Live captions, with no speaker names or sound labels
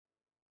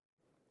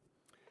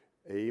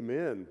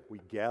Amen. We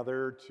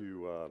gather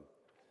to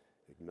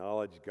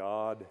acknowledge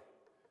God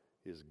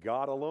is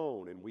God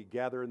alone, and we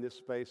gather in this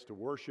space to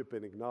worship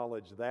and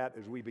acknowledge that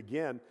as we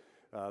begin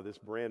this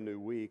brand new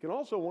week. And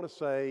also want to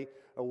say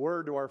a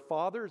word to our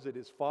fathers. It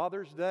is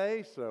Father's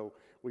Day, so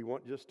we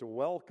want just to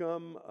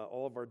welcome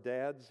all of our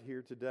dads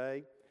here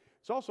today.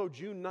 It's also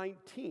June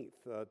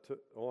 19th.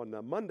 On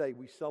Monday,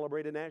 we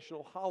celebrate a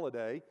national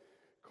holiday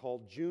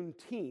called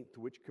Juneteenth,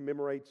 which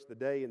commemorates the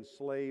day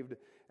enslaved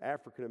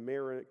African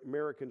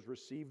Americans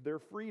received their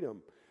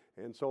freedom.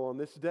 And so on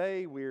this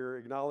day, we're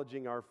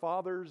acknowledging our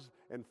fathers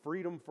and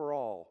freedom for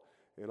all.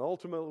 And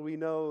ultimately, we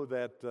know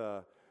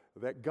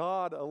that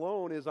God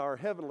alone is our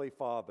heavenly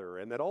Father,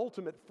 and that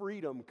ultimate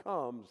freedom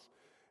comes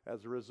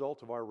as a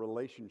result of our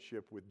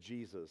relationship with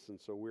Jesus. And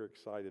so we're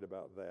excited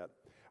about that.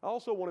 I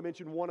also want to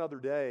mention one other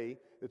day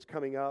that's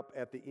coming up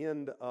at the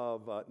end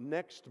of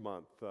next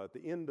month, at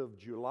the end of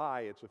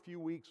July. It's a few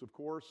weeks, of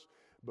course,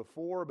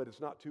 before, but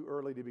it's not too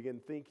early to begin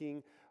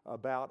thinking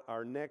about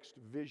our next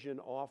vision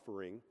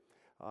offering.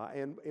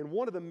 And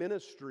one of the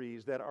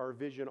ministries that our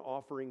vision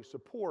offering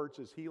supports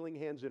is Healing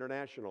Hands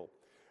International.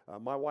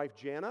 My wife,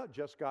 Jana,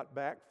 just got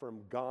back from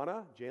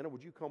Ghana. Jana,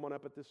 would you come on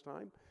up at this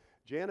time?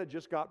 Jana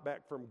just got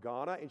back from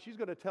Ghana, and she's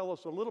going to tell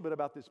us a little bit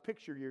about this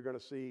picture you're going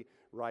to see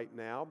right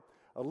now,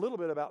 a little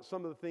bit about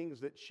some of the things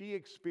that she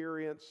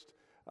experienced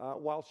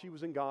while she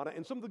was in Ghana,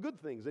 and some of the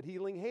good things that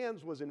Healing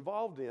Hands was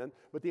involved in.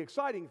 But the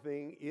exciting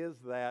thing is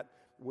that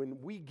when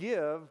we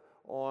give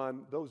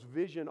on those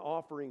vision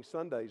offering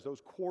Sundays, those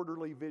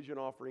quarterly vision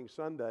offering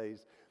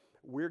Sundays,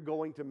 we're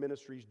going to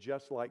ministries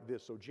just like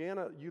this. So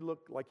Jana, you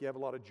look like you have a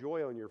lot of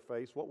joy on your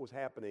face. What was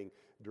happening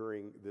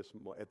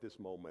at this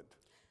moment?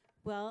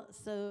 Well,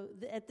 so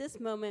at this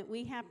moment,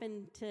 we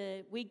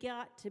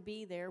got to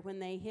be there when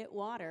they hit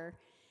water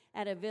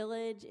at a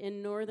village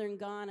in northern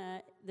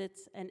Ghana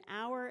that's an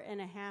hour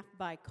and a half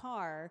by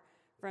car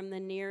from the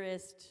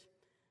nearest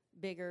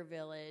bigger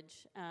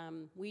village.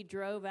 We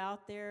drove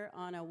out there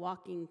on a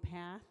walking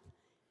path.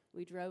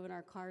 We drove in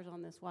our cars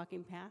on this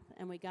walking path,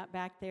 and we got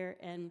back there,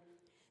 and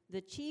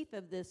the chief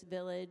of this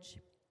village,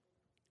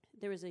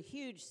 there was a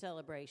huge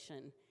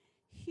celebration.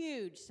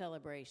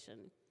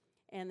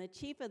 And the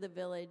chief of the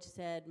village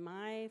said,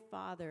 my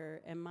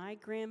father and my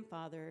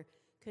grandfather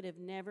could have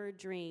never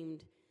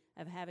dreamed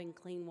of having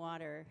clean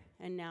water.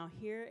 And now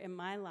here in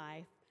my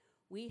life,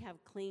 we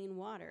have clean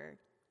water.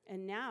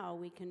 And now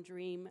we can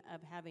dream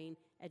of having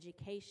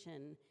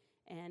education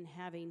and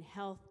having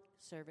health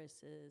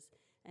services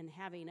and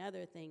having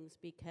other things,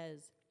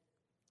 because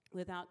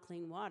without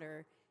clean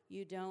water,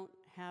 you don't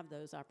have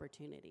those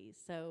opportunities.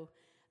 So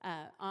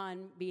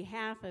on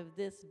behalf of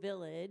this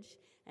village,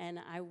 and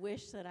I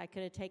wish that I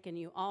could have taken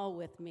you all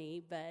with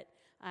me, but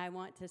I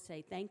want to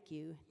say thank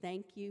you.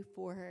 Thank you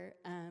for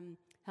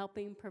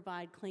helping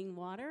provide clean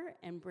water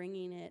and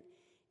bringing it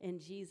in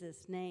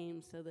Jesus'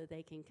 name so that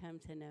they can come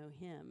to know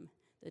Him,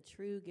 the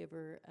true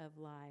giver of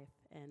life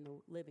and the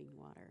living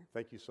water.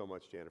 Thank you so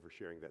much, Jana, for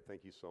sharing that.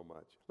 Thank you so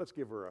much. Let's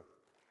give her a...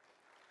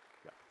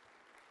 Yeah.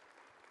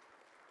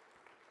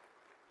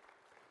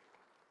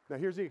 Now,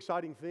 here's the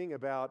exciting thing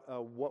about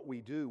what we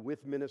do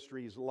with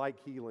ministries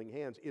like Healing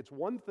Hands. It's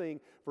one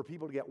thing for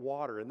people to get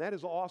water, and that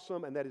is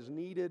awesome, and that is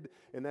needed,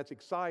 and that's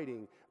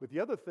exciting. But the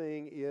other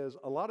thing is,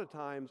 a lot of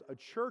times, a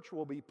church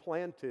will be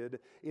planted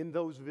in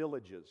those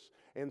villages.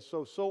 And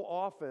so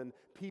often,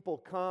 people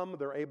come,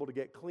 they're able to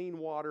get clean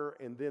water,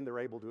 and then they're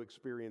able to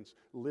experience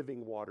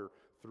living water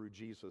through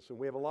Jesus. And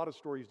we have a lot of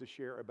stories to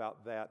share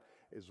about that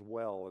as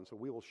well. And so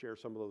we will share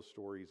some of those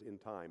stories in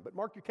time. But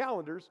mark your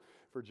calendars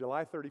for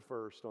July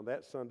 31st. On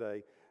that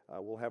Sunday,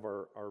 we'll have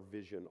our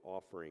vision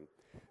offering.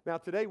 Now,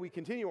 today we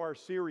continue our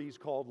series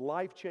called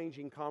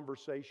Life-Changing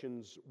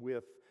Conversations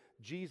with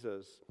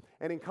Jesus.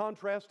 And in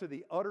contrast to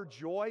the utter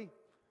joy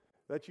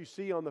that you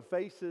see on the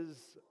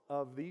faces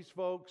of these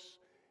folks,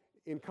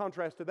 in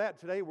contrast to that,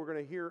 today we're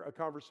going to hear a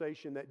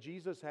conversation that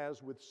Jesus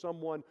has with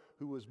someone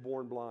who was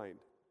born blind.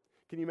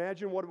 Can you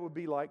imagine what it would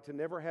be like to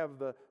never have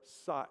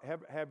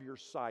your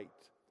sight,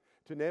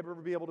 to never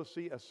be able to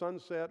see a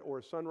sunset or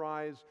a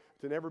sunrise,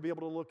 to never be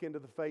able to look into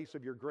the face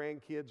of your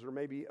grandkids or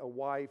maybe a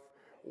wife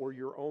or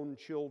your own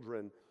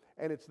children?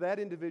 And it's that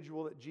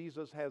individual that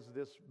Jesus has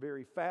this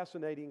very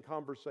fascinating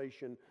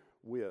conversation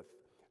with.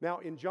 Now,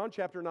 in John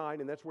chapter 9,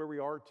 and that's where we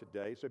are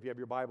today, so if you have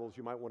your Bibles,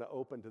 you might want to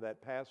open to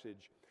that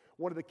passage.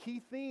 One of the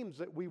key themes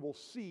that we will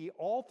see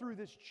all through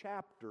this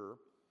chapter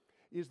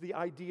is the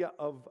idea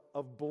of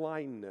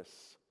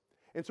blindness.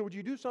 And so would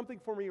you do something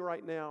for me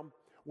right now?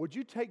 Would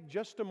you take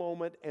just a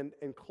moment and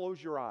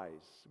close your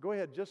eyes? Go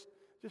ahead, just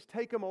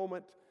take a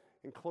moment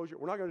and close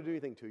we're not going to do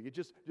anything to you.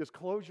 Just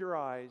close your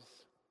eyes.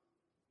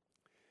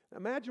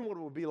 Imagine what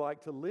it would be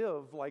like to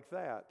live like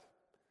that.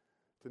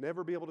 To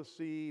never be able to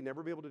see,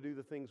 never be able to do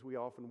the things we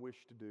often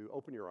wish to do.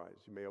 Open your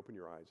eyes. You may open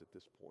your eyes at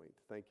this point.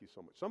 Thank you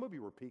so much. Some of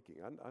you were peeking.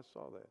 I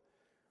saw that.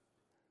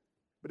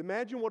 But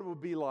imagine what it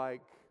would be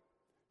like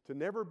to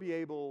never be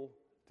able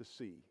to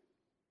see.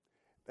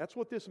 That's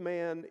what this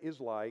man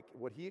is like,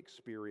 what he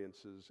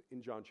experiences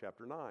in John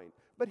chapter 9.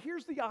 But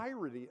here's the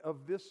irony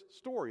of this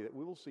story that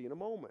we will see in a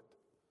moment.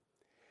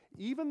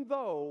 Even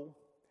though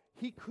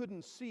he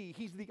couldn't see,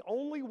 he's the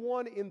only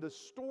one in the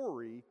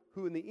story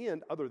who in the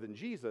end, other than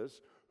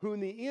Jesus, who in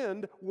the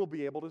end will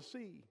be able to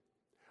see.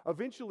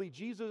 Eventually,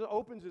 Jesus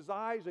opens his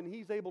eyes and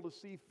he's able to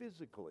see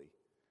physically.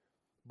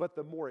 But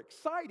the more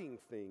exciting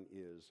thing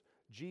is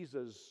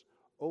Jesus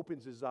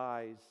opens his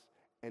eyes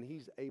and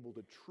he's able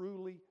to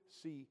truly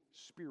see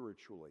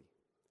spiritually.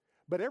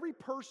 But every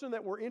person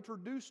that we're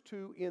introduced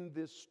to in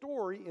this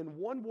story, in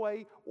one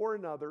way or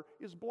another,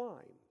 is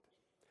blind.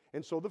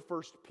 And so the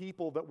first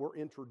people that we're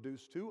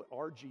introduced to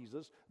are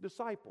Jesus'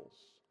 disciples.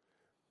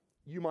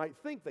 You might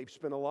think they've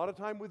spent a lot of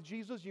time with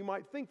Jesus. You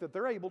might think that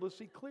they're able to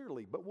see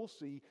clearly, but we'll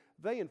see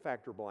they in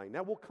fact are blind.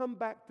 Now we'll come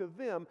back to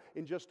them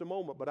in just a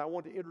moment, but I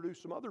want to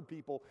introduce some other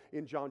people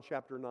in John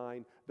chapter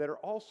 9 that are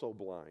also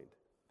blind.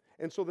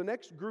 And so the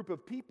next group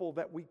of people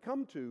that we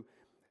come to,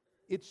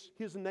 it's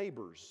his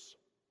neighbors,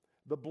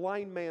 the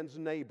blind man's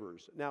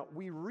neighbors. Now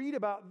we read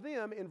about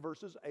them in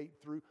verses 8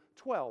 through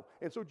 12.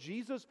 And so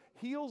Jesus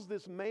heals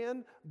this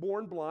man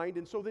born blind,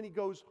 and so then he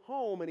goes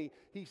home and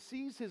he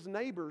sees his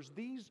neighbors.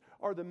 These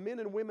are the men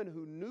and women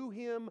who knew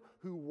him,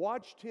 who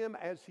watched him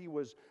as he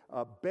was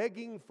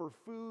begging for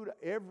food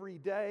every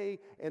day,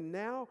 and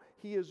now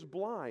he is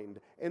blind.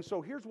 And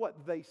so here's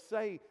what they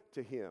say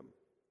to him.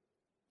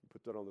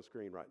 Put that on the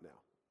screen right now.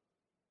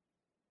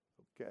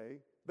 Okay,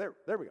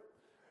 there we go.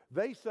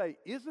 They say,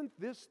 "Isn't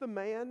this the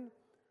man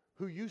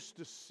who used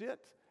to sit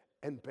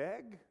and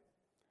beg?"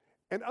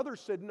 And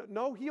others said,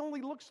 "No, he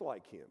only looks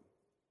like him."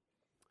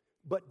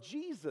 But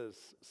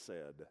Jesus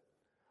said,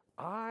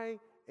 "I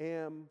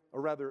am,"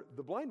 or rather,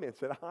 the blind man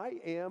said,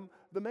 "I am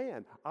the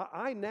man.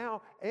 I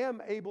now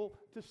am able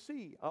to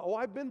see.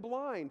 I've been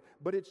blind,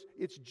 but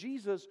it's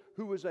Jesus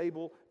who is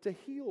able to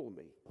heal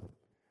me."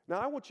 Now,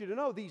 I want you to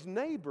know, these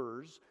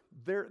neighbors,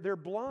 they're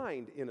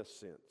blind in a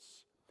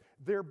sense.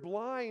 They're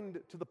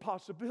blind to the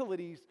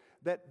possibilities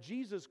that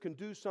Jesus can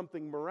do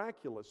something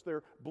miraculous.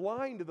 They're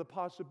blind to the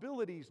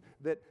possibilities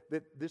that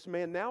this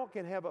man now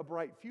can have a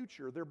bright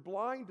future. They're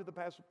blind to the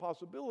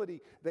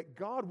possibility that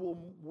God will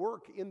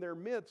work in their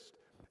midst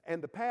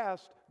and the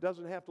past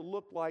doesn't have to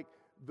look like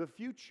the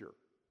future.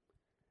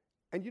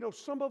 And you know,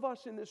 some of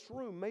us in this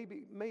room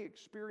may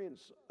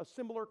experience a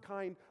similar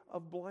kind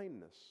of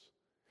blindness.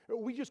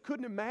 We just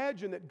couldn't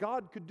imagine that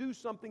God could do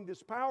something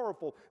this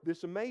powerful,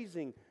 this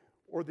amazing,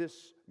 or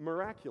this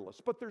miraculous.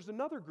 But there's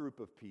another group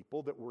of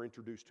people that we're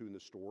introduced to in the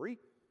story.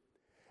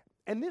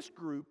 And this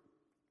group,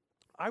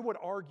 I would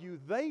argue,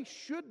 they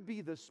should be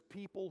the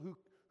people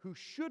who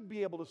should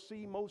be able to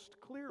see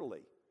most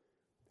clearly.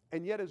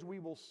 And yet, as we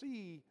will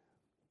see,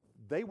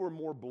 they were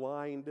more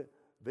blind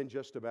than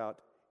just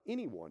about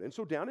anyone. And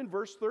so down in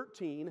verse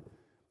 13,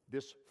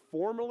 this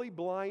formerly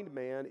blind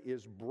man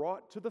is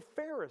brought to the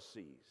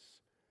Pharisees.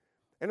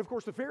 And of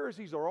course, the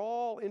Pharisees are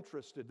all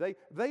interested.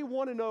 They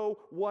want to know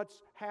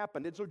what's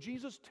happened. And so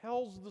Jesus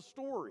tells the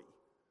story.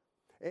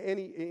 And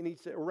he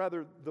said, or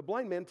rather, the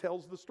blind man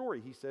tells the story.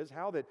 He says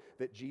how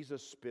that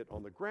Jesus spit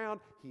on the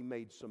ground. He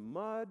made some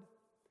mud.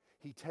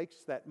 He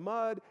takes that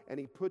mud and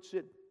he puts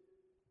it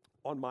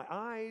on my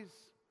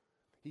eyes.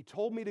 He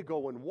told me to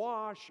go and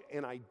wash,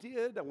 and I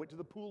did. I went to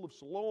the pool of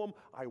Siloam.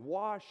 I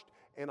washed,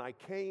 and I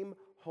came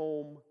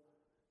home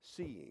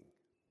seeing.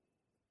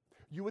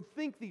 You would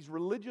think these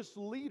religious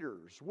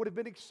leaders would have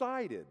been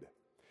excited.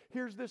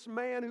 Here's this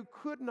man who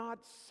could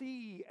not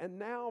see, and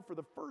now for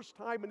the first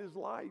time in his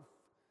life,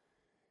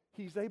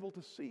 he's able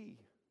to see.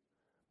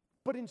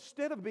 But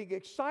instead of being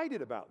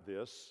excited about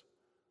this,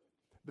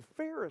 the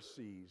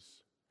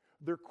Pharisees,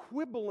 they're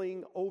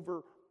quibbling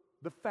over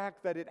the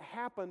fact that it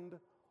happened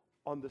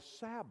on the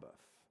Sabbath.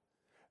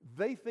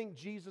 They think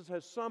Jesus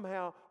has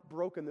somehow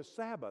broken the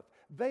Sabbath.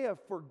 They have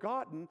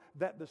forgotten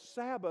that the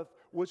Sabbath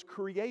was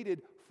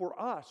created for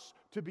us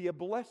to be a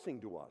blessing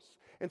to us.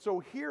 And so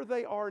here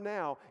they are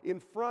now in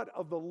front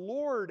of the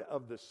Lord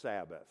of the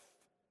Sabbath.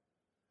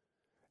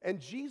 And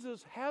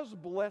Jesus has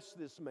blessed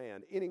this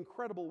man in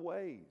incredible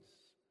ways.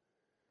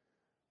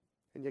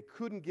 And you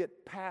couldn't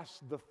get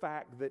past the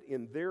fact that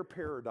in their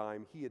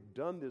paradigm, he had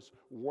done this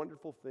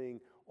wonderful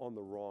thing on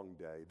the wrong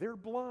day. They're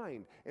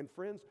blind. And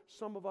friends,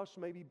 some of us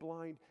may be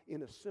blind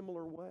in a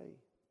similar way.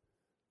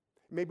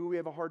 Maybe we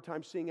have a hard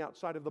time seeing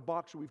outside of the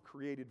box we've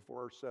created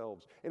for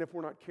ourselves. And if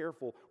we're not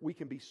careful, we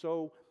can be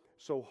so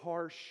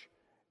harsh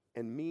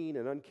and mean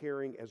and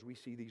uncaring as we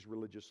see these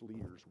religious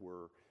leaders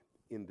were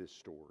in this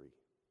story.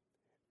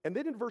 And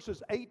then in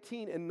verses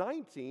 18 and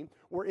 19,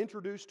 we're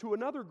introduced to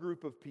another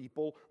group of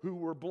people who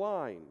were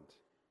blind.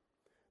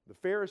 The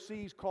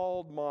Pharisees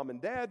called mom and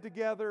dad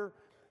together,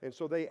 and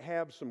so they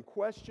have some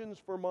questions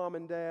for mom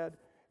and dad.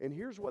 And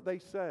here's what they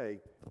say.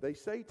 They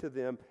say to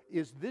them,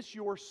 "Is this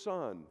your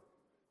son?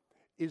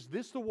 Is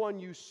this the one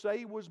you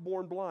say was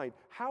born blind?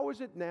 How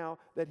is it now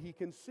that he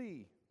can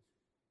see?"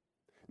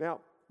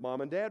 Now,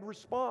 mom and dad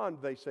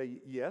respond. They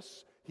say,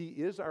 "Yes, he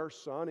is our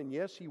son, and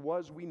yes,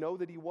 we know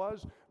that he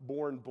was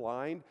born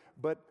blind,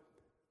 but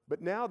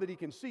But now that he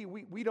can see,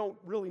 we don't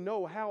really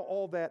know how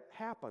all that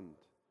happened.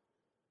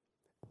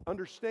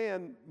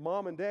 Understand,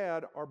 mom and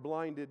dad are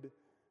blinded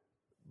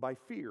by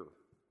fear.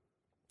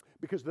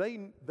 Because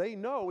they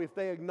know if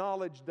they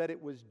acknowledge that it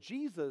was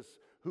Jesus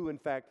who in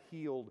fact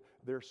healed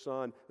their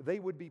son, they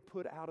would be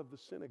put out of the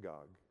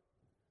synagogue.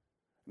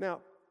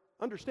 Now,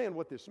 understand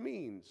what this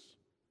means.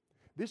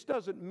 This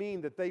doesn't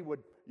mean that they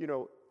would,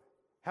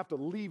 have to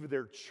leave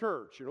their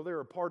church. They're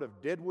a part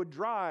of Deadwood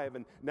Drive,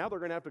 and now they're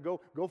going to have to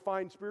go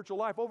find spiritual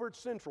life over at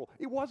Central.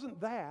 It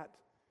wasn't that.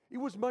 It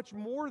was much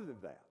more than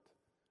that.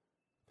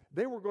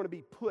 They were going to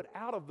be put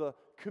out of the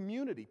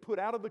community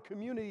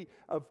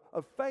of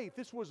faith.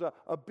 This was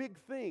a big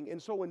thing.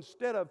 And so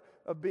instead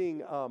of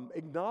being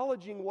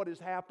acknowledging what has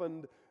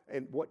happened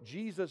and what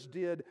Jesus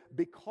did,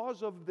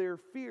 because of their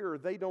fear,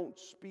 they don't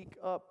speak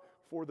up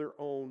for their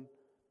own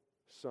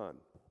son.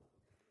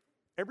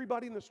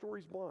 Everybody in the story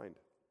is blind.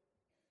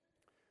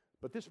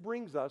 But this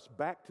brings us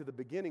back to the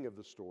beginning of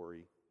the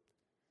story.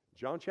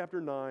 John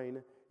chapter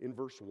 9, in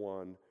verse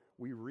 1,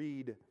 we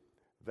read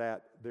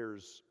that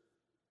there's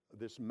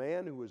this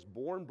man who was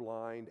born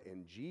blind,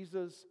 and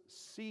Jesus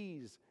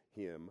sees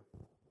him.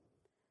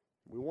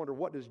 We wonder,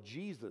 what does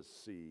Jesus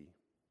see?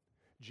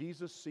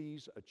 Jesus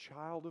sees a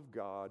child of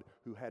God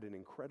who had an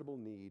incredible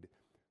need,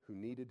 who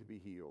needed to be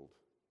healed.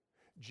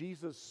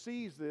 Jesus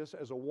sees this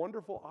as a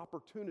wonderful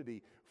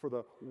opportunity for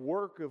the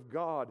work of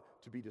God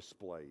to be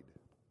displayed.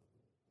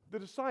 The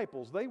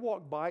disciples, they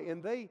walk by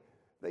and they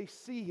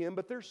see him,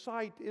 but their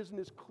sight isn't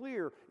as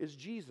clear as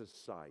Jesus'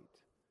 sight.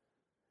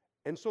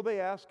 And so they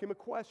ask him a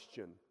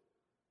question.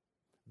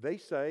 They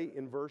say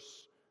in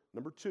verse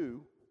number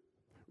 2,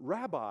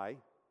 Rabbi,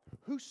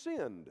 who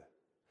sinned,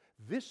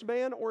 this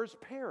man or his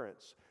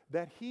parents,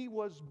 that he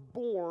was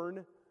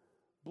born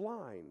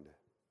blind?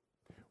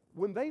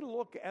 When they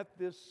look at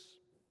this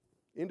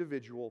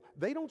individual,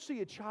 they don't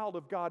see a child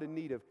of God in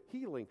need of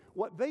healing.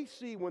 What they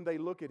see when they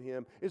look at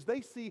him is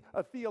they see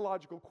a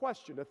theological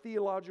question, a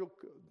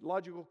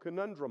theological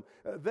conundrum.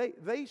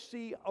 They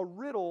see a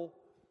riddle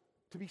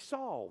to be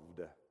solved.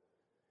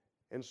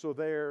 And so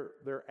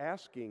they're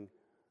asking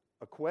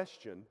a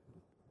question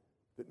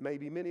that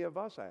maybe many of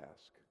us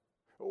ask.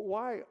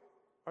 Why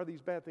are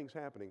these bad things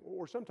happening?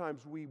 Or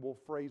sometimes we will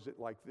phrase it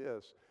like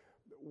this: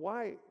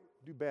 why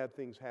do bad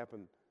things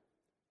happen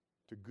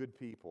to good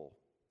people?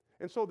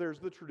 And so there's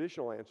the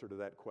traditional answer to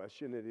that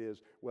question. It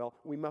is, well,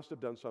 we must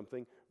have done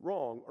something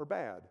wrong or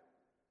bad.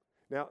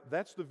 Now,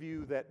 that's the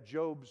view that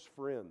Job's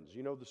friends,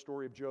 you know the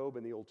story of Job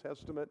in the Old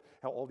Testament,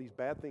 how all these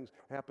bad things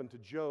happened to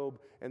Job,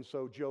 and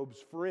so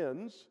Job's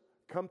friends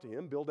come to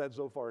him, Bildad,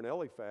 Zophar, and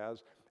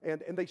Eliphaz,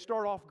 and they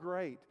start off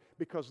great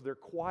because they're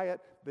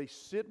quiet. They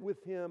sit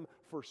with him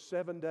for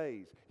 7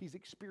 days. He's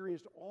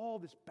experienced all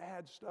this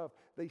bad stuff.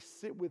 They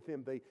sit with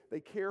him. They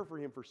care for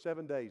him for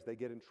 7 days. They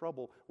get in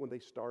trouble when they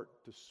start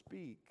to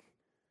speak.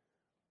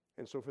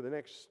 And so for the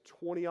next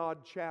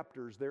 20-odd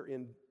chapters, they're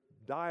in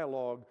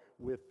dialogue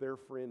with their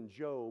friend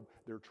Job.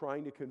 They're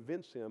trying to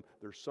convince him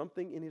there's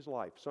something in his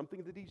life,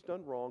 something that he's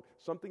done wrong,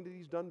 something that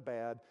he's done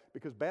bad,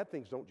 because bad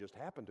things don't just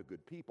happen to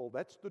good people.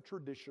 That's the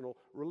traditional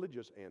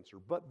religious answer.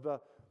 But the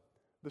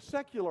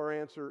secular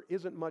answer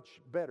isn't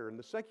much better, and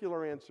the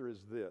secular answer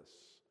is this: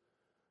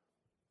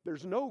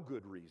 there's no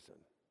good reason.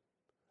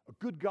 A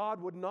good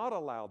God would not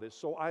allow this,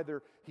 so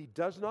either he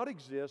does not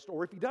exist,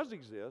 or if he does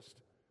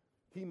exist,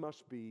 he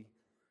must be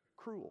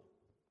cruel.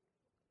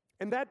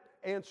 And that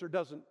answer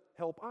doesn't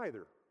help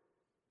either.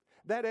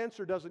 That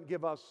answer doesn't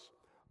give us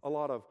a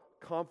lot of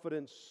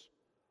confidence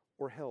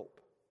or help.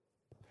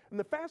 And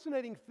the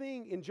fascinating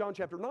thing in John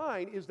chapter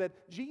 9 is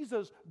that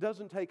Jesus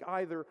doesn't take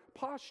either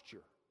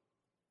posture.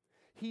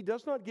 He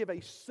does not give a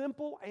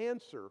simple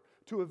answer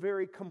to a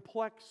very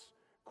complex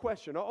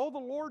question. Oh, the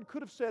Lord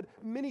could have said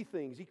many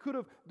things. He could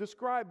have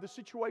described the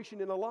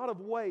situation in a lot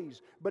of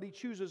ways, but he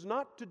chooses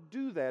not to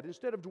do that.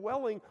 Instead of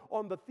dwelling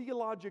on the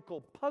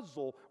theological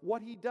puzzle,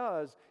 what he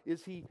does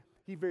is he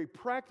very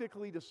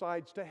practically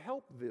decides to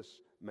help this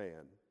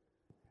man.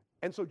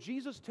 And so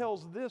Jesus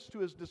tells this to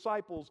his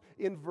disciples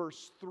in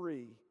verse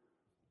 3.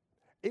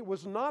 It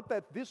was not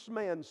that this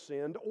man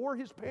sinned or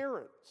his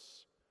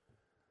parents,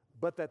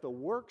 but that the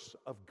works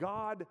of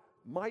God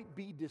might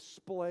be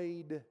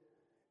displayed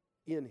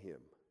in him.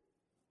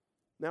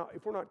 Now,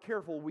 if we're not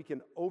careful, we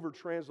can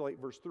over-translate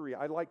verse 3.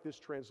 I like this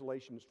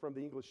translation. It's from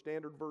the English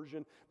Standard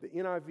Version. The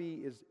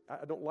NIV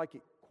I don't like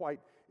it quite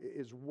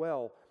as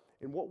well.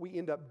 And what we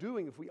end up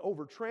doing, if we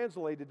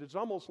over-translate it, it's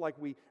almost like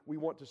we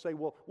want to say,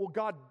 well,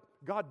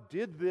 God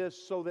did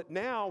this so that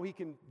now he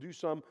can do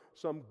some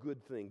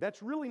good thing.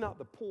 That's really not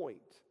the point.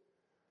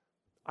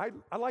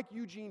 I like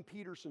Eugene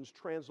Peterson's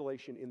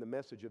translation in the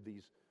Message of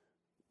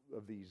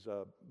these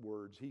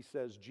words. He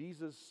says,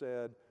 Jesus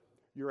said,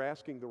 you're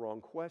asking the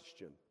wrong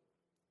question.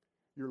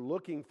 You're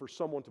looking for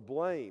someone to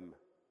blame.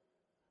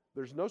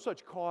 There's no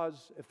such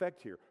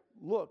cause-effect here.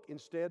 Look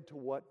instead to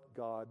what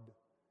God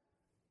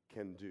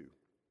can do.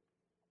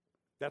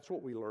 That's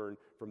what we learn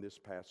from this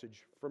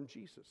passage from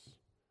Jesus.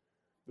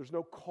 There's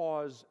no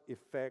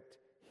cause-effect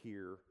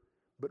here,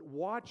 but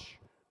watch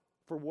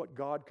for what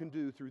God can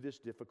do through this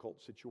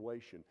difficult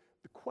situation.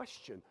 The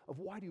question of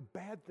why do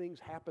bad things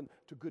happen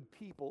to good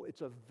people,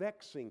 it's a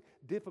vexing,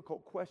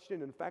 difficult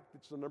question. In fact,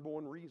 it's the number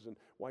one reason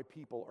why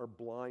people are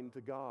blind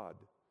to God,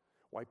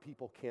 why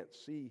people can't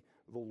see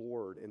the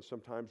Lord and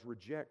sometimes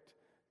reject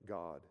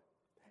God.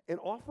 And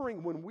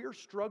offering, when we're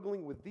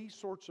struggling with these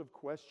sorts of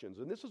questions,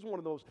 and this is one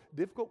of those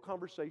difficult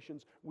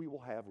conversations we will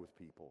have with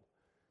people.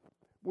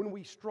 When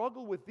we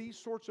struggle with these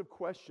sorts of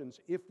questions,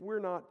 if we're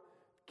not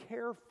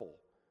careful,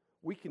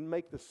 we can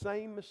make the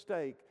same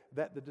mistake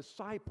that the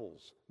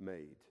disciples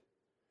made.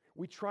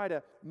 We try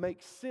to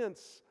make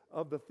sense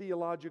of the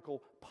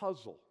theological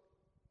puzzle.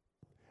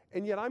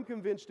 And yet I'm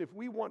convinced if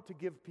we want to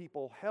give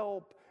people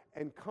help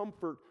and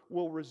comfort,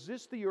 we'll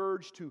resist the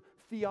urge to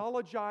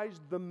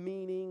theologize the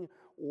meaning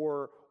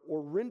or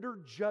render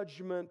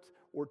judgment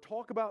or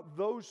talk about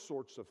those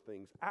sorts of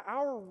things.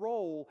 Our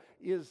role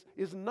is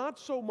not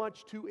so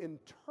much to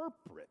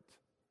interpret,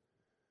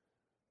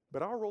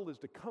 but our role is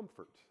to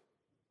comfort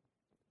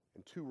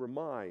and to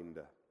remind.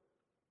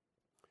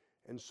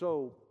 And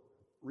so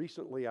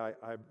recently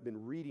I've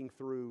been reading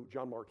through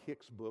John Mark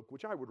Hicks' book,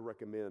 which I would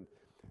recommend,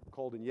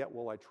 called And Yet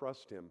Will I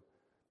Trust Him.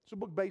 It's a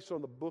book based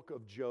on the book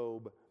of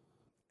Job.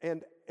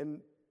 And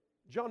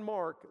John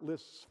Mark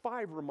lists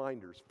 5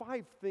 reminders,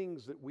 5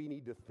 things that we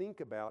need to think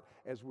about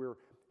as we're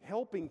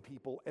helping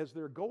people as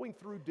they're going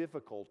through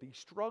difficulty,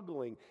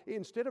 struggling.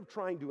 Instead of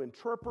trying to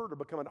interpret or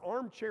become an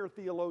armchair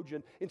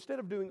theologian, instead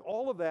of doing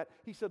all of that,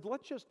 he said,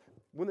 let's just,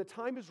 when the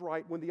time is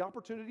right, when the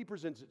opportunity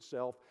presents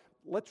itself,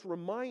 let's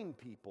remind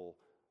people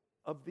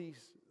of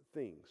these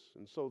things.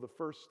 And so the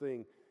first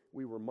thing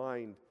we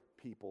remind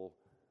people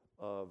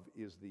of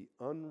is the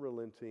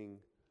unrelenting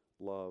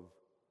love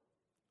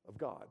of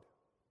God.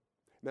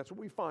 And that's what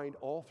we find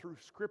all through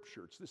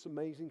Scripture. It's this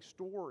amazing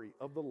story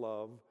of the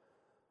love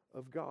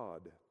of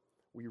God.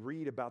 We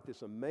read about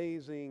this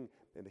amazing,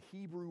 and the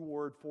Hebrew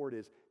word for it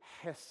is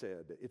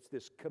hesed. It's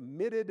this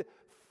committed,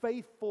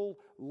 faithful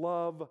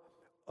love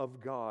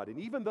of God. And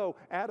even though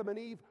Adam and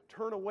Eve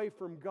turn away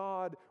from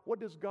God,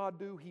 what does God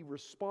do? He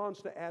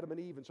responds to Adam and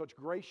Eve in such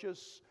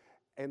gracious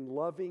and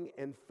loving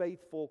and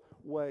faithful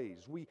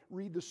ways. We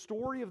read the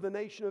story of the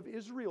nation of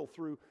Israel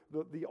through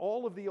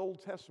all of the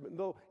Old Testament. And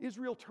though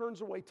Israel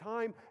turns away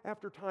time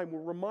after time,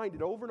 we're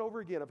reminded over and over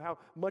again of how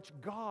much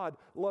God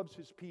loves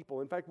His people.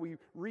 In fact, we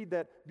read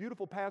that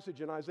beautiful passage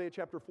in Isaiah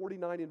chapter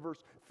 49 in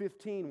verse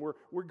 15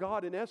 where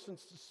God in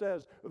essence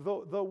says,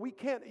 though we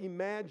can't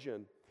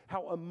imagine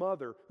how a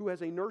mother who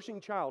has a nursing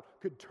child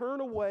could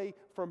turn away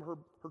from her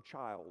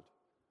child.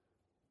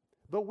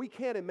 Though we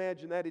can't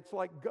imagine that, it's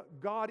like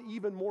God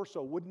even more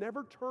so would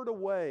never turn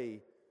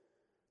away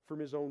from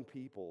His own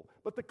people.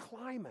 But the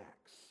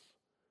climax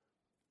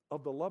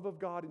of the love of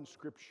God in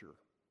Scripture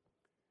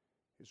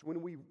is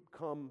when we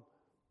come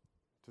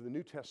to the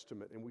New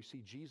Testament and we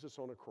see Jesus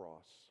on a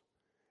cross.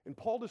 And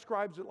Paul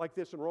describes it like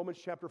this in Romans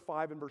chapter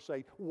 5 and verse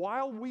 8.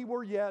 While we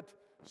were yet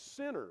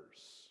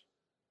sinners,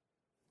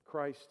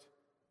 Christ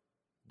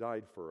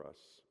died for us.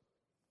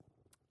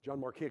 John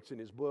Mark Hicks, in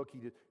his book,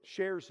 he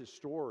shares his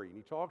story, and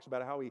he talks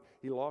about how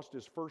he lost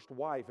his first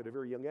wife at a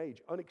very young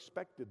age,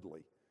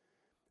 unexpectedly.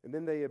 And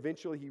then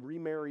he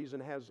remarries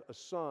and has a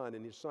son,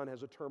 and his son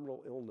has a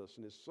terminal illness,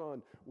 and his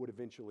son would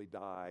eventually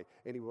die.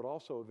 And he would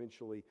also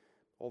eventually,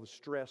 all the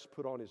stress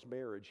put on his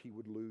marriage, he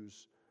would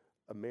lose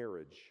a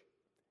marriage.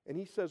 And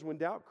he says, when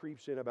doubt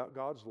creeps in about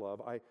God's love,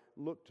 I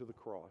look to the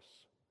cross.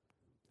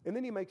 And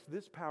then he makes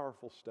this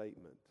powerful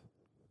statement.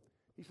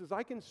 He says,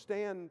 I can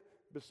stand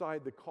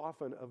beside the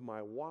coffin of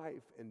my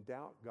wife and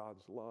doubt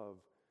God's love,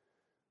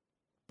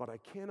 but I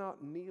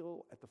cannot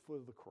kneel at the foot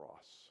of the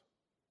cross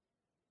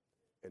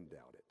and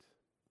doubt it.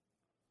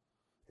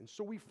 And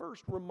so we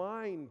first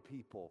remind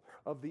people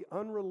of the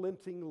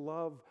unrelenting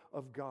love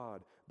of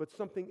God, but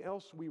something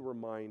else we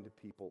remind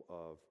people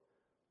of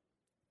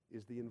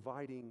is the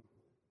inviting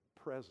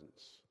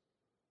presence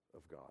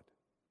of God.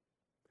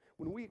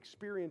 When we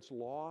experience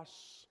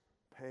loss,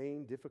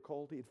 pain,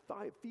 difficulty,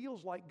 it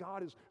feels like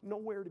God is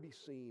nowhere to be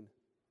seen.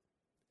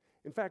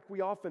 In fact, we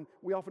often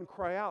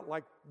cry out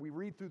like we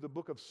read through the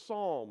book of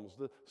Psalms.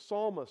 The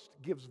psalmist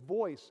gives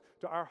voice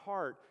to our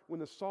heart when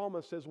the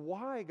psalmist says,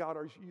 why, God,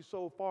 are you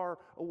so far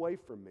away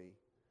from me?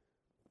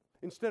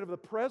 Instead of the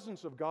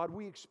presence of God,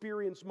 we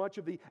experience much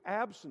of the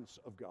absence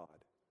of God.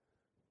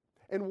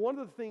 And one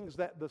of the things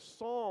that the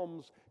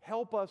Psalms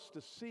help us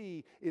to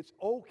see, it's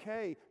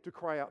okay to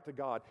cry out to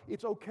God.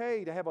 It's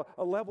okay to have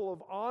a level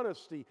of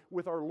honesty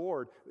with our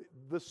Lord.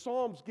 The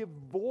Psalms give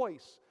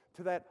voice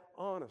to that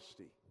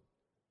honesty.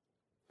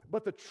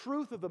 But the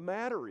truth of the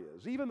matter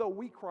is, even though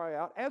we cry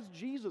out, as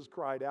Jesus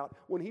cried out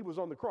when He was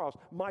on the cross,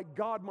 my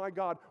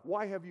God,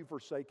 why have you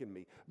forsaken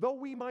me? Though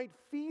we might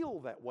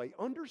feel that way,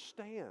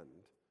 understand,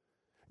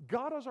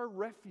 God is our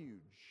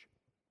refuge.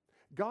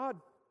 God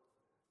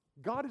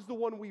is the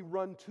one we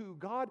run to.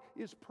 God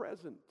is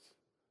present.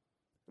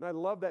 And I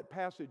love that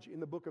passage in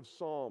the book of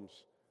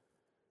Psalms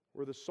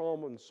where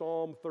in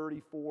Psalm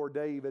 34,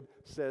 David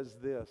says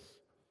this,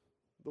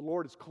 the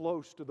Lord is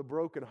close to the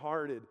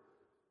brokenhearted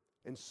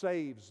and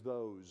saves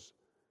those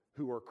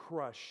who are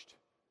crushed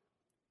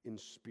in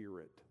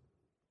spirit.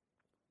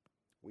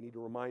 We need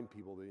to remind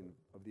people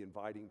of the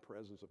inviting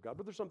presence of God.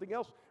 But there's something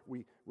else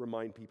we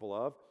remind people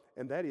of,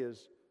 and that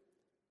is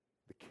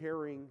the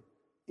caring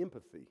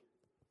empathy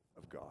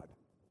of God.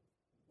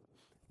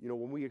 You know,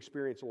 when we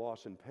experience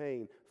loss and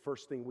pain,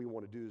 first thing we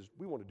want to do is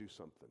we want to do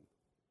something.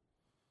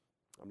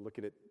 I'm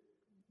looking at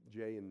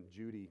Jay and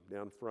Judy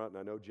down front, and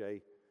I know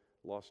Jay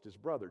lost his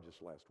brother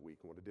just last week,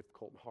 and what a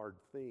difficult and hard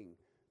thing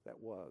that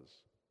was.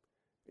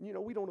 And you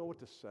know, we don't know what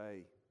to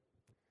say.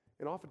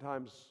 And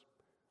oftentimes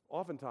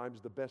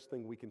the best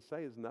thing we can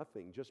say is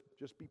nothing.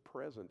 Just be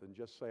present and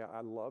just say,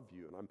 I love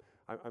you, and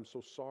I'm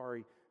so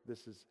sorry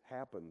this has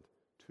happened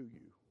to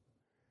you.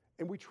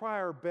 And we try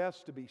our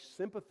best to be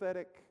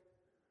sympathetic.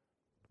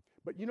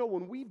 But you know,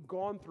 when we've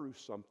gone through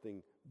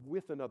something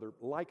with another,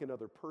 like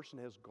another person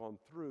has gone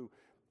through,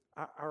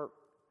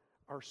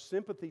 our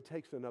sympathy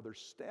takes another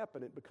step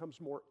and it becomes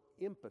more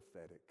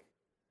empathetic.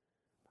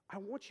 I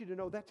want you to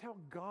know that's how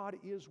God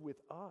is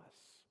with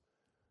us.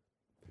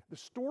 The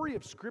story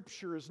of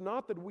Scripture is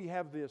not that we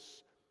have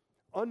this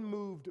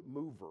unmoved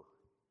mover,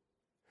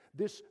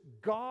 this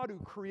God who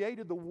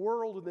created the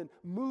world and then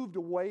moved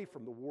away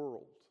from the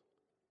world.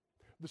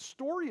 The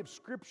story of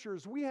Scripture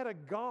is we had a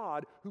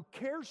God who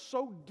cares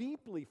so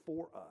deeply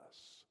for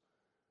us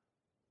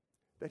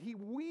that He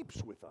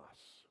weeps with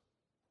us.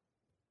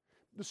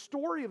 The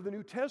story of the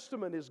New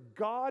Testament is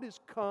God has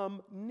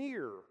come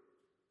near.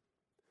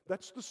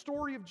 That's the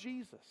story of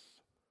Jesus.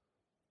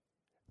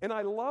 And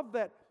I love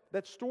that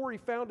story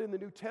found in the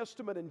New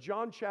Testament in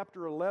John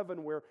chapter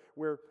 11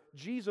 where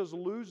Jesus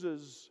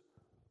loses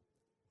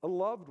a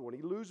loved one.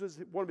 He loses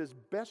one of his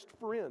best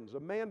friends, a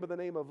man by the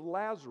name of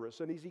Lazarus.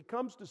 And as he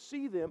comes to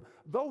see them,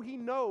 though he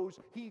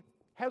knows he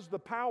has the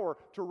power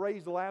to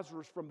raise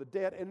Lazarus from the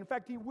dead, and in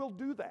fact he will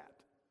do that.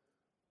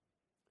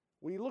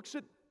 When he looks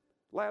at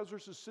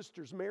Lazarus'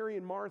 sisters, Mary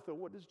and Martha,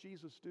 what does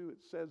Jesus do?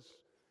 It says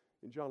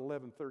in John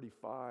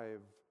 11:35,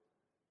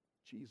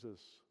 Jesus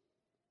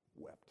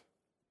wept.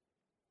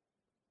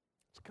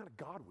 It's the kind of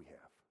God we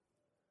have.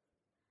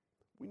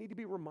 We need to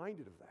be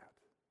reminded of that.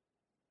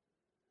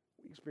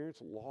 We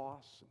experience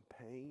loss and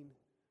pain.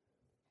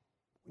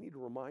 We need to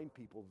remind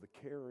people of the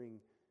caring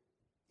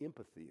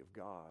empathy of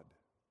God.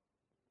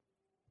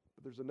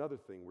 But there's another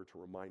thing we're to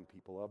remind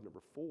people of,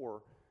 number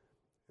 4,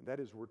 and that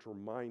is we're to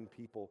remind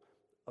people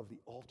of the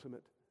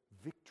ultimate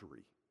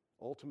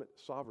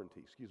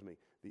sovereignty,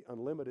 the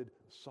unlimited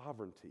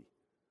sovereignty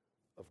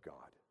of God.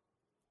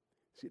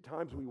 See, at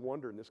times we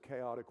wonder in this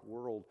chaotic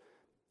world,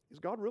 is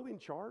God really in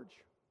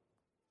charge?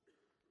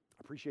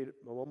 I appreciate it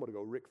a moment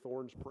ago, Rick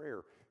Thorne's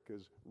prayer,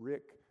 because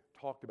Rick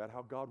talked about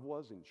how God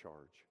was in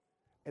charge.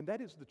 And that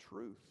is the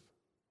truth.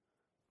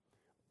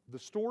 The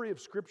story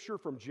of Scripture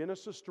from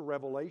Genesis to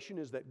Revelation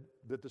is that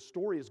the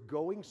story is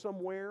going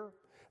somewhere,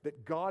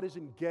 that God is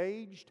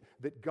engaged,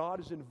 that God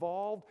is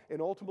involved,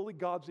 and ultimately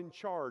God's in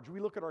charge.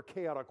 We look at our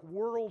chaotic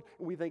world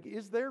and we think,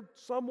 is there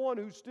someone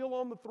who's still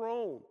on the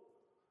throne?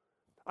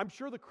 I'm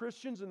sure the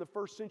Christians in the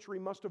first century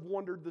must have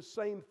wondered the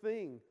same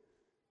thing.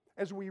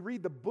 As we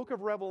read the book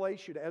of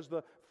Revelation, as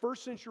the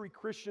first century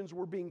Christians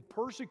were being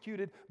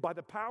persecuted by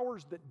the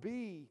powers that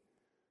be,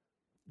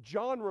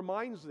 John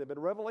reminds them in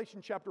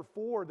Revelation chapter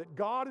 4 that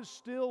God is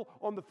still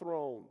on the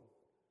throne.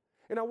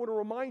 And I want to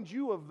remind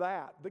you of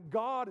that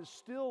God is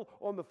still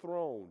on the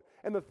throne.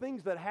 And the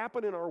things that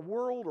happen in our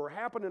world or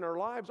happen in our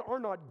lives are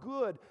not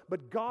good,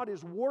 but God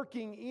is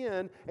working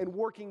in and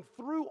working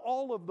through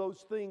all of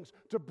those things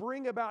to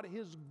bring about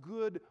His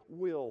good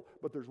will.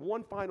 But there's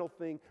one final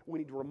thing we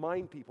need to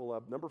remind people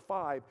of. Number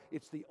 5,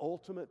 it's the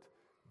ultimate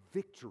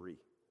victory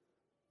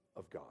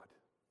of God.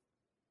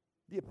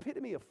 The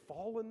epitome of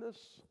fallenness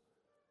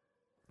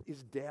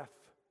is death.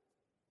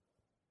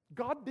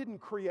 God didn't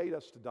create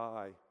us to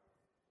die.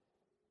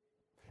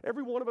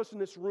 Every one of us in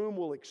this room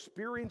will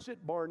experience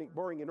it,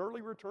 barring an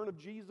early return of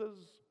Jesus.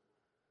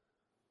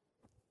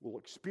 We'll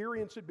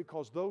experience it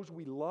because those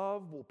we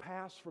love will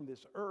pass from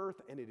this earth,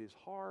 and it is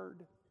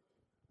hard.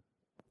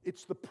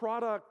 It's the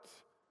product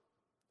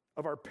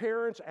of our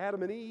parents,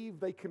 Adam and Eve.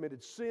 They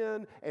committed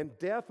sin, and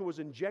death was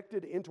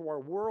injected into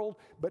our world,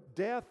 but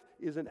death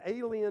is an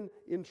alien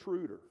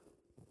intruder.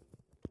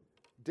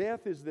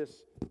 Death is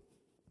this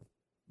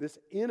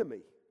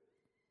enemy.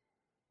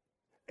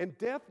 And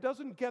death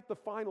doesn't get the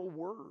final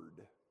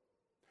word.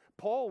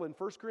 Paul in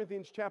 1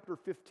 Corinthians chapter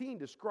 15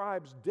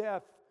 describes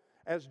death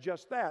as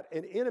just that,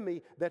 an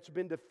enemy that's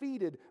been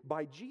defeated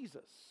by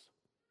Jesus.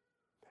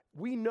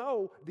 We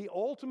know the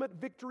ultimate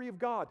victory of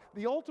God.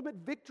 The ultimate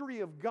victory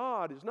of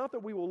God is not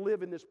that we will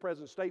live in this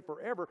present state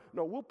forever.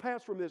 No, we'll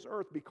pass from this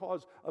earth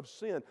because of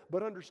sin.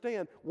 But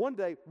understand, one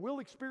day we'll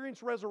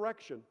experience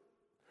resurrection.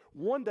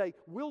 One day,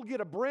 we'll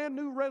get a brand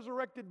new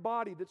resurrected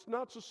body that's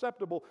not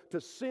susceptible to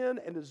sin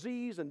and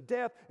disease and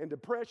death and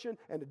depression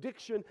and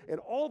addiction and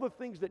all the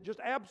things that just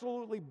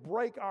absolutely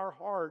break our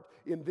heart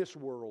in this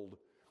world.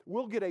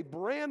 We'll get a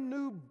brand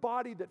new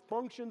body that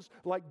functions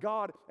like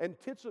God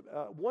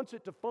wants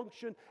it to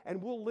function,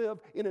 and we'll live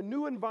in a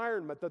new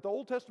environment that the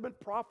Old Testament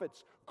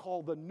prophets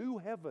call the new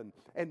heaven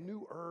and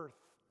new earth.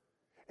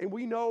 And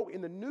we know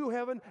in the new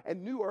heaven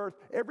and new earth,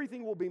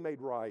 everything will be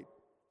made right.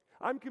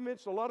 I'm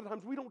convinced a lot of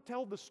times we don't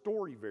tell the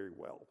story very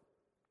well.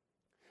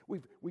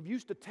 We've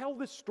used to tell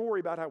this story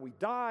about how we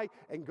die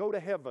and go to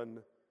heaven,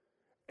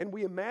 and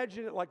we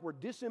imagine it like we're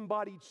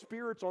disembodied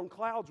spirits on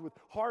clouds with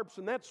harps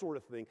and that sort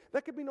of thing.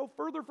 That could be no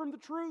further from the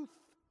truth.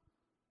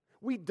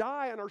 We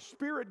die and our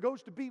spirit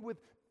goes to be with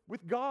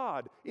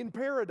God in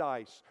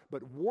paradise.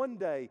 But one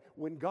day,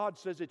 when God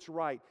says it's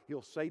right,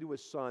 He'll say to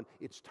His Son,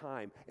 it's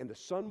time. And the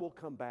Son will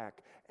come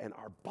back, and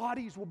our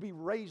bodies will be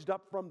raised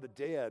up from the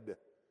dead.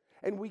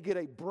 And we get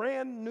a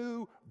brand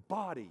new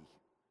body.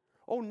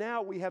 Oh,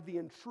 now we have the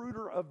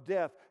intruder of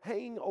death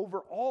hanging over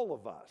all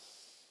of us.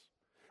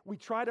 We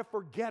try to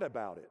forget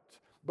about it,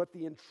 but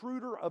the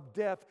intruder of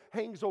death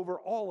hangs over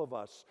all of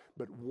us.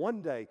 But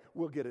one day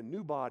we'll get a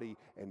new body,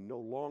 and no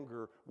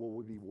longer will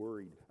we be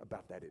worried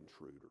about that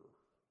intruder.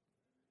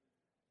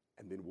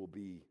 And then we'll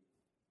be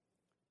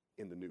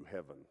in the new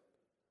heaven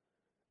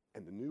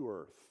and the new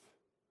earth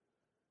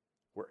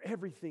where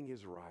everything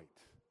is right.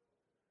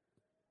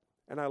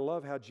 And I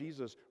love how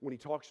Jesus, when He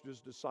talks to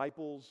His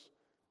disciples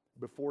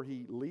before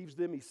He leaves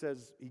them,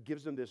 He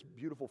gives them this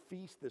beautiful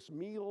feast, this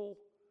meal.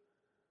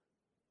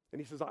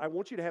 And He says, I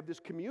want you to have this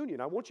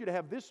communion. I want you to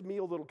have this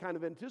meal that'll kind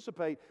of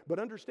anticipate, but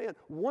understand,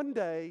 one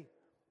day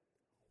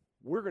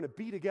we're going to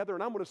be together,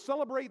 and I'm going to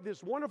celebrate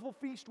this wonderful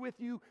feast with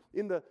you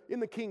in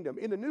the kingdom,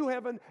 in the new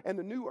heaven and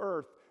the new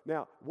earth.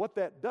 Now, what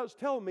that does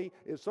tell me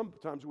is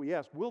sometimes we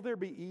ask, will there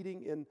be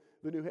eating in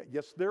the new heaven?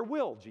 Yes, there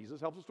will. Jesus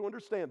helps us to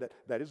understand that.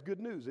 That is good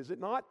news, is it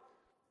not?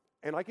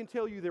 And I can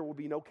tell you there will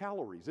be no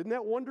calories. Isn't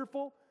that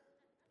wonderful?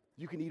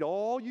 You can eat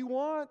all you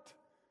want,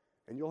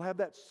 and you'll have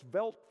that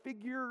svelte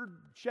figure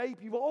shape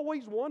you've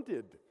always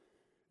wanted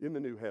in the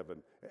new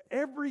heaven.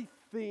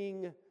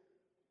 Everything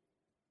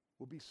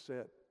will be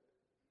set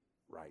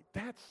right.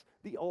 That's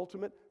the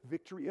ultimate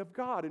victory of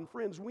God. And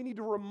friends, we need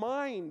to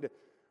remind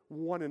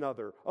one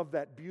another of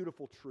that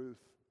beautiful truth.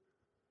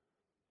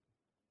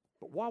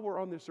 But while we're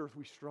on this earth,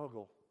 we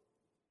struggle.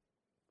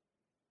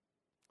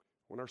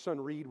 When our son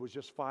Reed was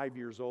just 5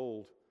 years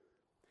old,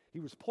 he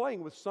was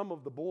playing with some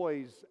of the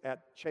boys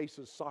at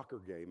Chase's soccer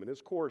game. And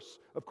of course,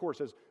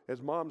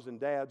 as moms and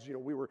dads,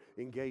 we were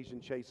engaged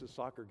in Chase's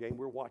soccer game.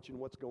 We were watching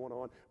what's going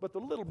on. But the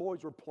little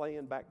boys were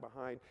playing back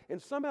behind.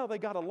 And somehow they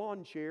got a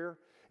lawn chair.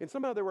 And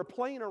somehow they were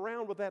playing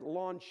around with that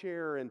lawn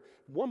chair. And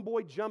one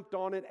boy jumped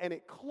on it, and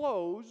it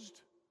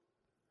closed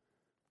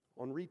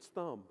on Reed's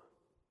thumb.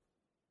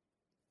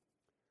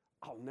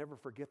 I'll never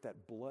forget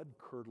that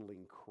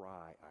blood-curdling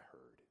cry I heard.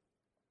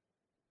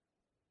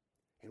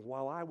 And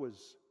while I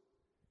was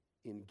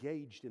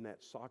engaged in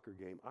that soccer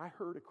game, I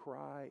heard a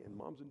cry, and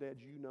moms and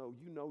dads, you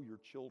know your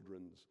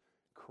children's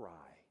cry.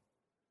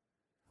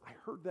 I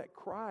heard that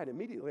cry, and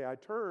immediately I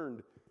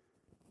turned,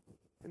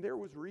 and there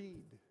was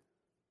Reed.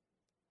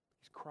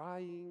 He's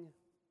crying.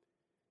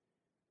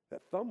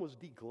 That thumb was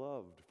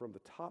degloved from the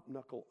top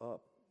knuckle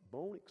up,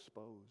 bone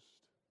exposed.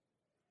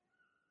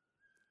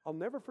 I'll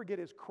never forget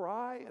his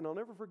cry, and I'll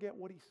never forget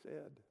what he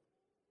said.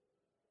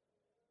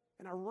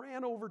 And I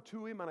ran over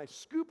to him, and I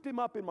scooped him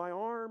up in my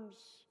arms.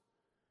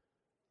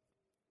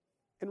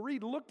 And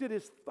Reed looked at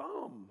his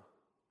thumb.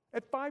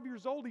 At 5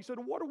 years old, he said,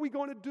 "What are we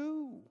going to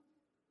do?"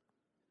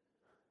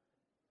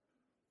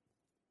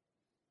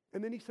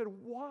 And then he said,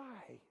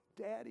 "Why,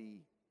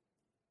 Daddy?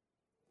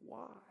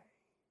 Why?"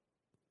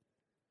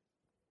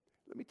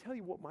 Let me tell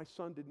you what my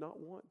son did not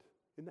want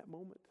in that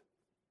moment.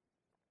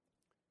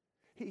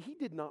 He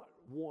did not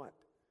want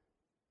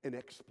an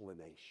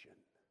explanation.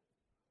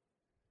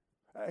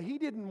 He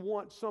didn't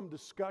want some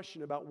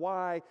discussion about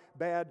why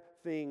bad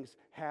things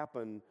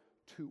happen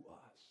to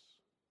us.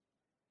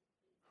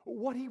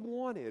 What he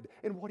wanted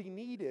and what he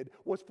needed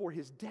was for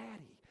his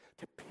daddy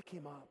to pick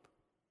him up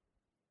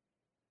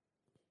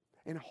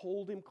and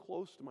hold him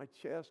close to my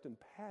chest and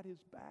pat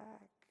his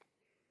back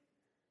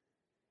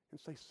and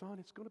say, "Son,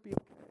 it's going to be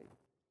okay.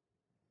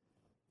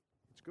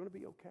 It's going to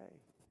be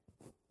okay.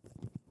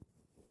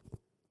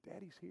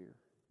 Daddy's here.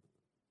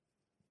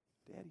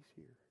 Daddy's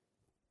here."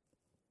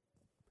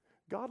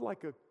 God,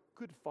 like a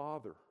good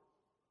father,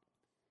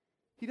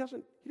 He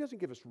doesn't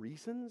give us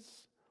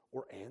reasons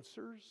or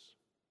answers.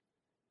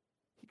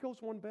 He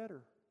goes one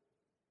better.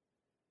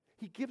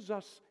 He gives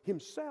us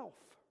Himself.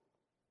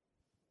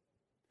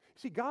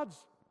 See, God's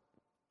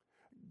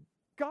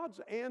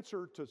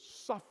answer to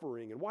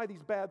suffering and why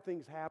these bad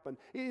things happen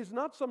is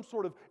not some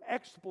sort of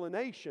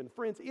explanation.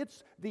 Friends,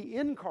 it's the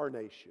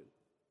incarnation.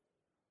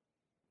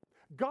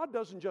 God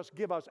doesn't just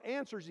give us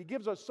answers, He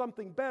gives us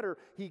something better.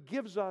 He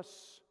gives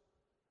us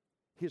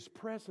His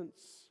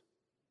presence.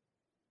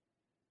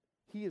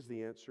 He is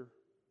the answer.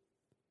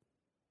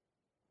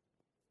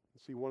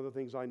 See, one of the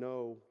things I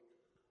know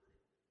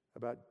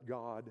about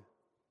God,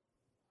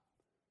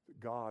 that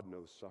God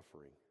knows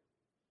suffering.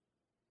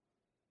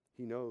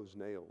 He knows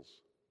nails.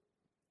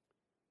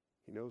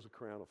 He knows a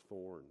crown of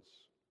thorns.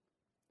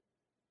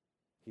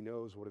 He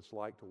knows what it's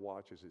like to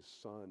watch as His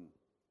Son,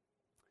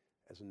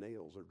 as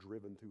nails are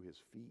driven through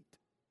His feet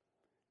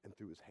and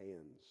through His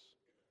hands.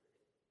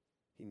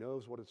 He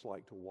knows what it's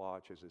like to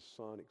watch as his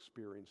son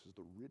experiences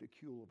the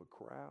ridicule of a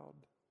crowd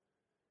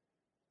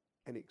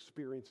and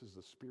experiences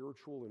the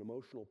spiritual and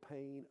emotional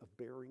pain of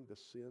bearing the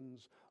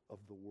sins of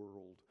the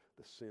world,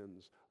 the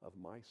sins of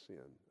my sin,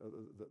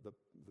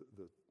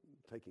 the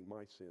taking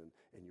my sin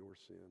and your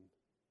sin.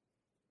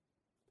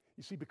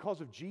 You see,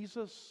 because of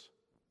Jesus,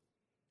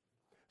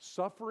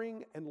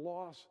 suffering and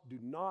loss do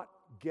not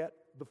get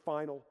the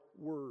final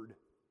word.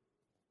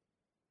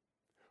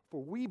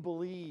 For we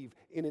believe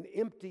in an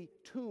empty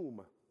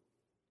tomb.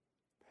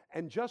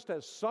 And just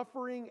as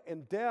suffering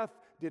and death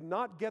did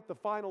not get the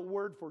final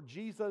word for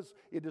Jesus,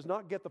 it does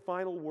not get the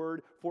final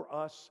word for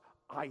us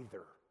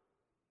either.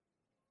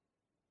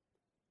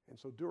 And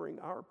so during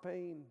our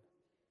pain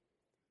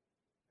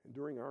and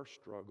during our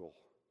struggle,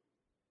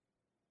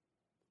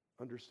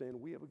 understand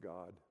we have a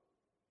God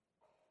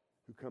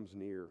who comes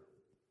near.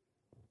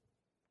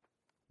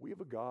 We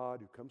have a God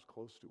who comes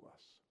close to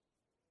us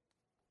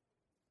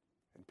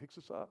and picks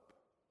us up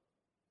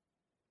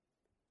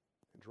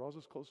and draws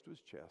us close to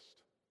his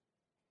chest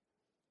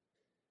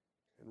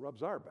and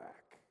rubs our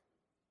back.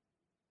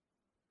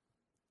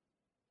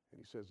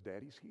 And he says,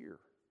 Daddy's here.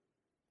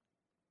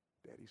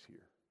 Daddy's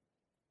here.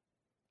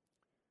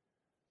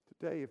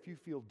 Today, if you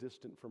feel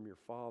distant from your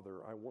Father,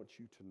 I want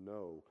you to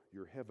know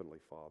your Heavenly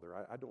Father.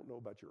 I don't know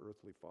about your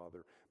earthly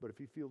father, but if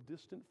you feel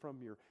distant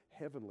from your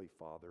Heavenly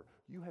Father,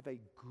 you have a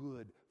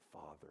good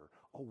Father,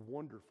 a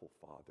wonderful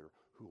Father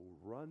who will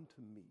run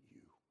to meet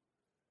you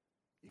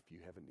if you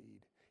have a need.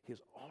 His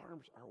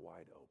arms are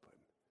wide open,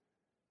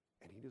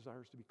 and he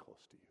desires to be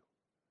close to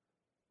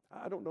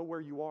you. I don't know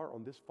where you are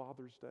on this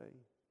Father's Day,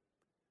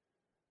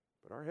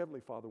 but our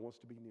Heavenly Father wants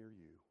to be near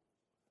you.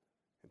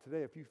 And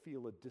today, if you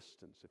feel a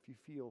distance, if you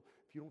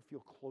don't feel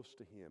close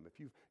to him, if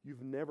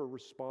you've never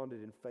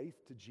responded in faith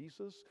to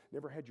Jesus,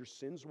 never had your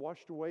sins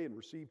washed away and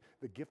received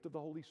the gift of the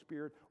Holy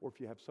Spirit, or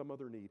if you have some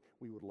other need,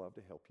 we would love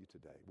to help you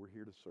today. We're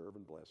here to serve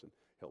and bless and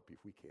help you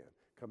if we can.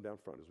 Come down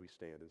front as we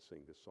stand and sing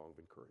this song of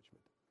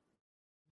encouragement.